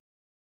happened?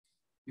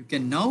 You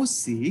can now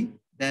see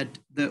that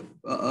the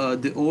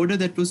order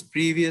that was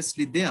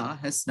previously there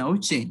has now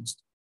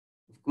changed.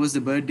 Of course,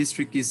 the bird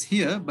district is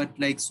here, but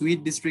like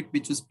sweet district,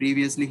 which was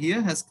previously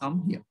here, has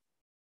come here.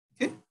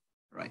 Okay,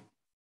 right.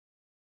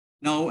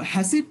 Now,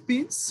 has it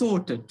been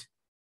sorted?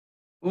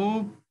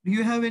 Or do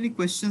you have any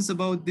questions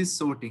about this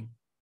sorting?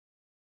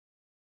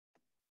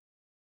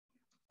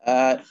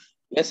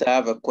 Yes, I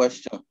have a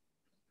question.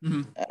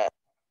 Mm-hmm.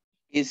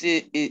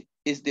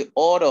 Is the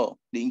order,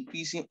 the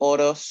increasing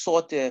order,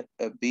 sorted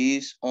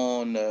based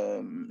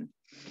on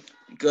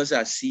because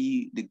I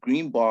see the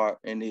green bar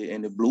and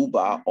the blue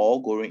bar all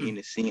going in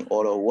the same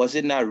order. Was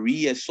it not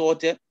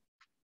reassorted?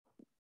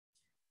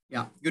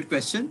 Yeah, good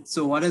question.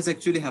 So what has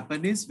actually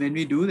happened is when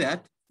we do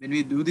that, when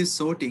we do this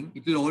sorting,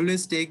 it will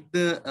always take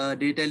the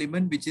data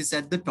element which is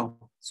at the top.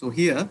 So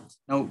here,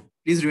 now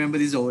please remember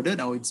this order.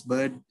 Now it's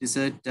bird,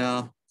 desert.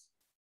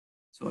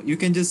 So you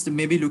can just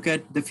maybe look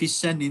at the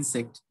fish and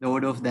insect, the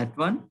order of that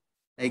one.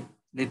 Like,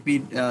 let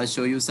me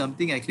show you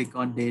something. I click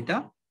on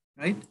data,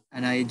 right?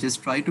 And I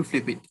just try to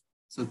flip it.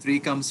 So 3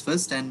 comes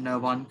first and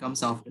 1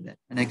 comes after that.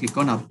 And I click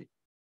on update.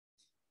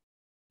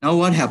 Now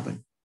what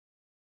happened?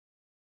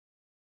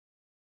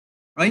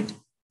 Right?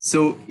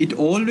 So it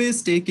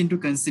always take into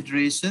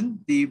consideration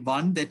the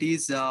one that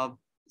is,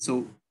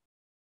 so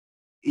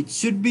it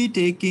should be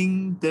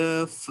taking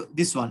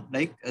this one,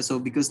 like, so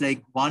because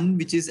like one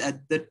which is at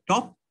the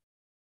top,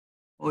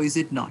 or is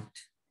it not?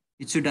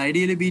 It should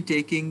ideally be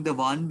taking the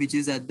one which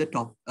is at the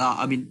top.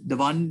 I mean, the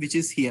one which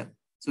is here.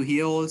 So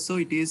here also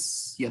it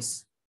is,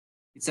 yes.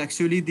 It's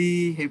actually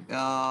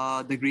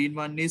the green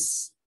one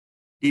is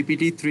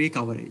DPT3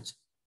 coverage.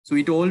 So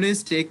it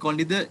always take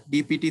only the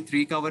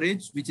DPT3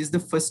 coverage, which is the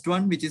first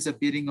one which is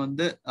appearing on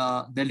the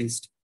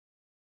list,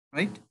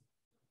 right?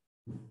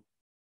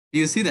 Do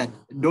you see that?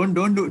 Don't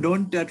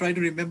try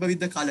to remember with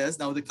the colors.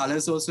 Now the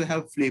colors also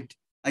have flipped.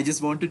 I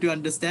just wanted to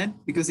understand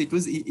because it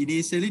was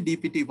initially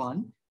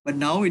DPT1, but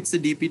now it's a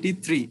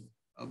DPT3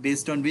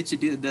 based on which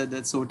it is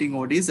the sorting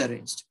order is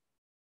arranged.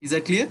 Is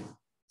that clear?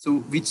 So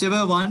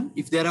whichever one,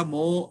 if there are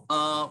more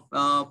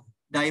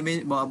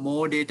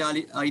more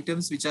data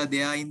items which are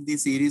there in the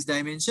series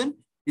dimension,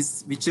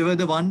 is whichever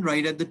the one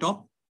right at the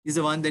top is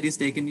the one that is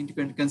taken into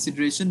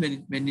consideration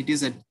when it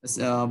is at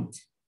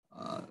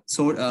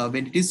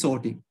when it is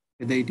sorting,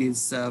 whether it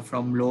is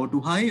from low to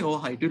high or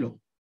high to low.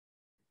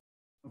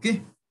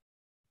 Okay.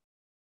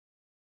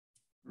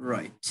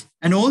 Right.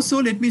 And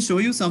also let me show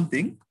you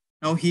something.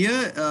 Now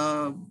here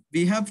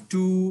we have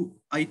two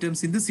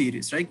items in the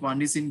series, right?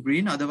 One is in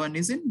green, other one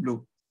is in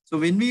blue. So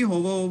when we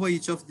hover over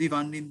each of the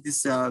one in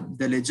this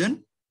the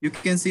legend, you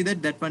can see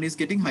that that one is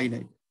getting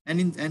highlighted.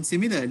 And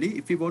similarly,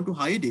 if we want to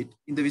hide it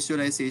in the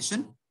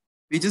visualization,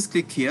 we just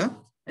click here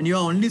and you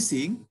are only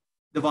seeing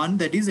the one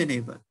that is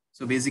enabled.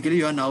 So basically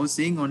you are now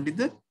seeing only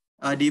the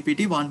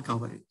DPT1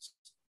 coverage,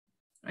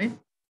 right?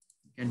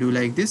 You can do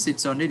like this,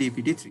 it's only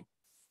DPT3.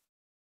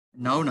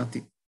 Now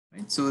nothing,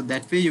 right? So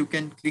that way you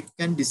can click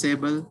and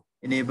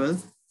enable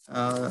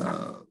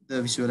the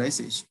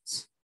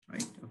visualizations,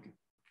 right? Okay.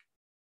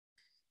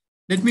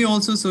 Let me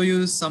also show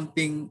you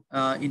something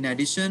in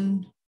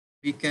addition.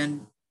 We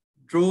can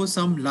draw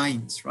some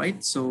lines,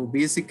 right? So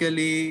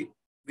basically,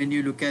 when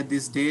you look at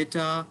this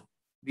data,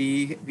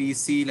 we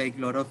see like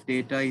a lot of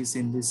data is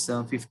in this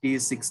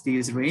 50s,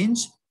 60s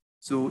range.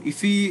 So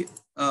if we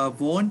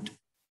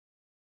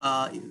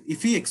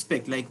if we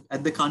expect, like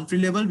at the country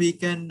level, we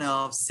can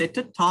set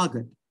a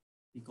target.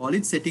 We call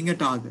it setting a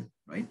target,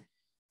 right?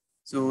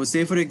 So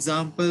say, for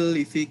example,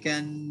 if we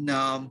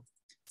can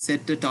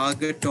set a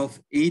target of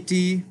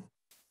 80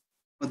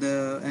 for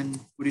and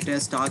put it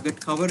as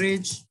target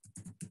coverage,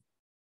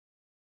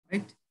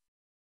 right?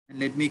 And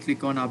let me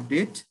click on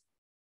update.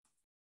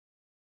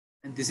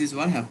 And this is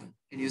what happened.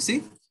 Can you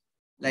see?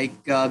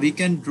 Like we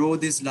can draw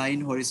this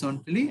line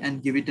horizontally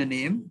and give it a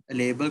name, a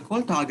label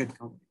called target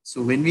coverage.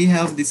 So when we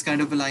have this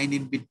kind of a line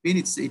in between,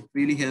 it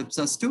really helps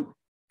us to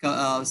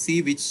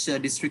see which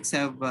districts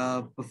have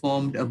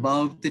performed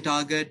above the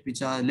target,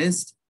 which are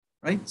less,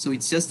 right? So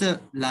it's just a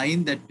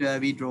line that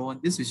we draw on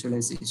this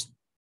visualization.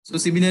 So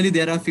similarly,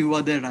 there are a few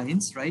other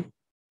lines, right?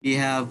 We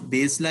have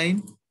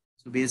baseline.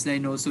 So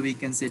baseline also we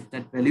can set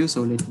that value.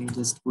 So let me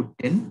just put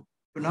 10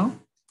 for now.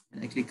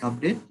 And I click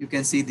update. You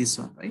can see this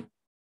one, right?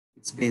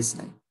 It's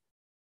baseline.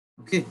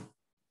 Okay.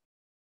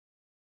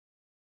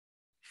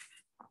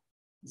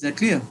 Is that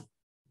clear?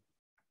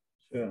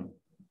 Sure.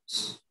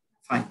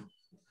 Fine.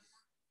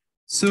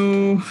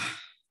 So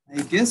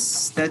I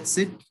guess that's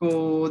it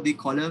for the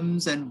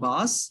columns and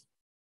bars.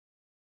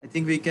 I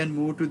think we can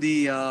move to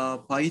the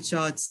pie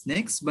charts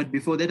next. But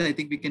before that, I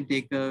think we can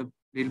take a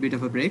little bit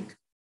of a break.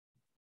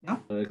 Yeah.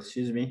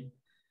 Excuse me.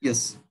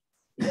 Yes.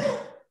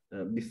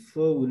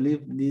 Before we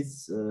leave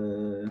this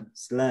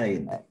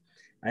slide,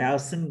 I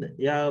have seen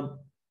you have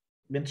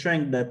been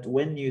trying that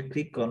when you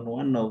click on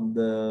one of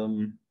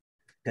the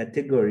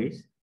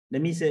categories,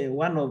 let me say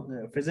one of,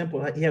 for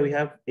example, here we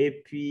have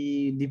AP,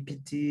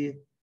 DPT,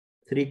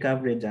 3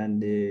 coverage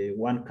and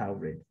 1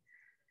 coverage.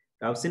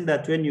 I've seen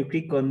that when you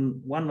click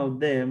on one of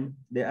them,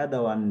 the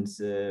other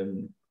ones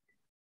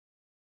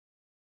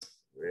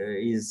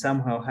is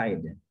somehow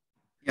hidden.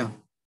 Yeah.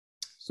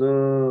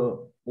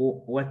 So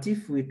what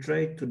if we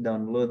try to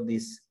download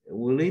this?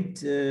 Will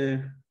it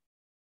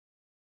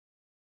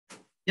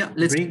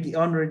let's bring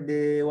on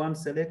the one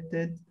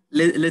selected?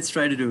 Let's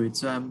try to do it.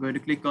 So I'm going to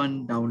click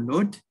on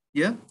download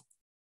here.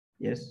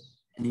 Yes.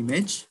 An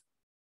image.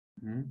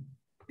 Mm-hmm.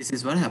 This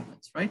is what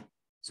happens, right?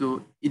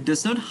 So it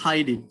does not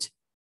hide it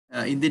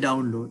in the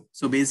download.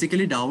 So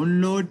basically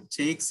download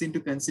takes into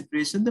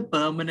consideration the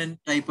permanent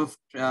type of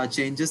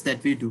changes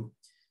that we do.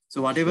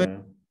 So whatever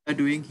we are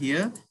doing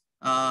here,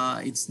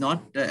 it's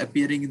not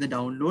appearing in the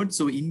download.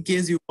 So in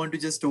case you want to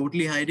just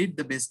totally hide it,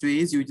 the best way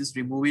is you just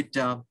remove it,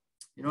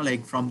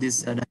 like from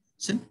this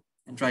dimension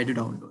and try to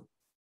download.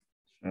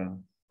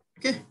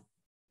 Okay.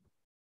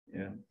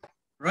 Yeah.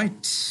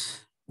 Right.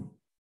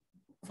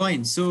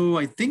 Fine. So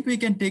I think we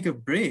can take a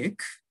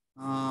break.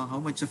 How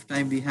much of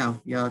time we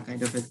have? Yeah,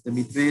 kind of at the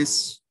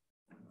midways.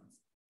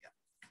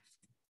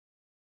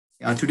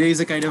 Yeah, today is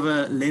a kind of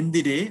a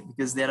lengthy day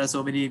because there are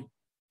so many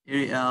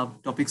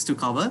topics to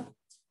cover.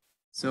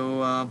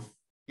 So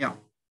yeah,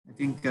 I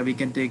think we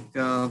can take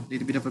a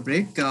little bit of a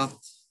break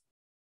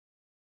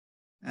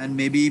and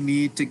maybe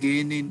meet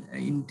again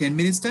in 10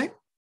 minutes time.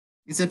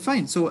 Is that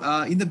fine? So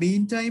in the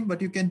meantime,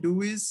 what you can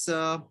do is,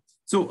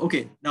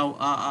 okay, now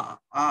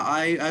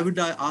I would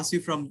ask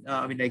you from,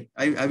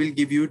 I will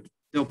give you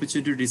the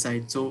opportunity to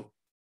decide. So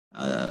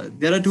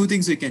there are 2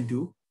 things we can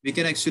do. We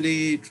can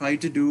actually try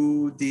to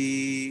do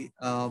the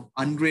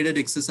ungraded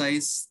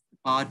exercise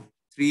part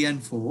 3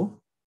 and 4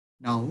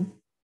 now,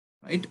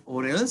 right?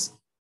 Or else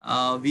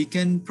we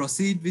can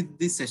proceed with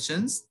the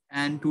sessions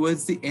and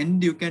towards the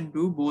end, you can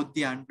do both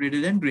the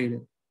ungraded and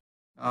graded.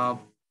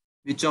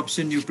 Which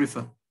option you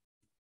prefer?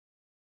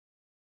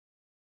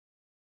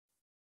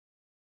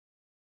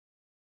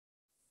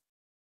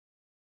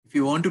 If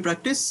you want to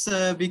practice,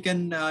 we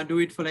can do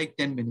it for like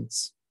 10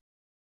 minutes.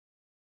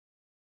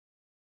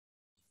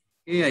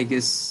 Okay, I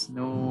guess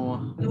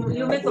no.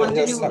 You may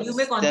continue. You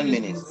may 10 continue.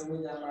 minutes.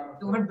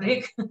 You want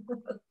break?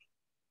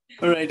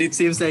 All right, it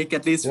seems like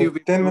at least Yeah, few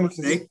 10 people minutes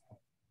is break.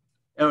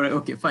 All right,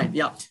 okay, fine.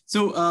 Yeah.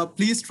 So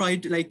please try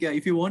to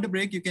if you want a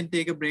break, you can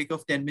take a break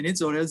of 10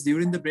 minutes, or else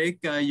during the break,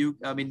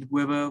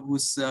 whoever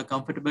who's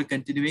comfortable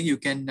continuing, you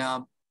can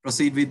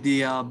proceed with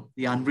the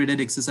ungraded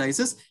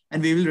exercises,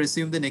 and we will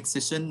resume the next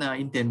session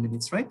in 10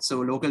 minutes, right?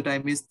 So local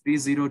time is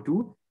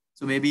 3:02.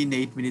 So maybe in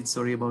 8 minutes,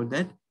 sorry about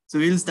that. So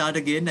we'll start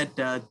again at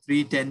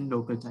 3:10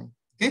 local time.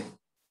 Okay.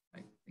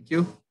 Right. Thank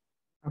you.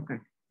 Okay.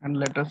 And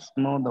let us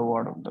know the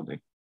word of the day.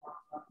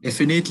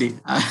 Definitely.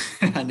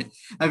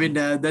 I mean,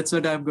 that's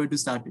what I'm going to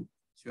start with.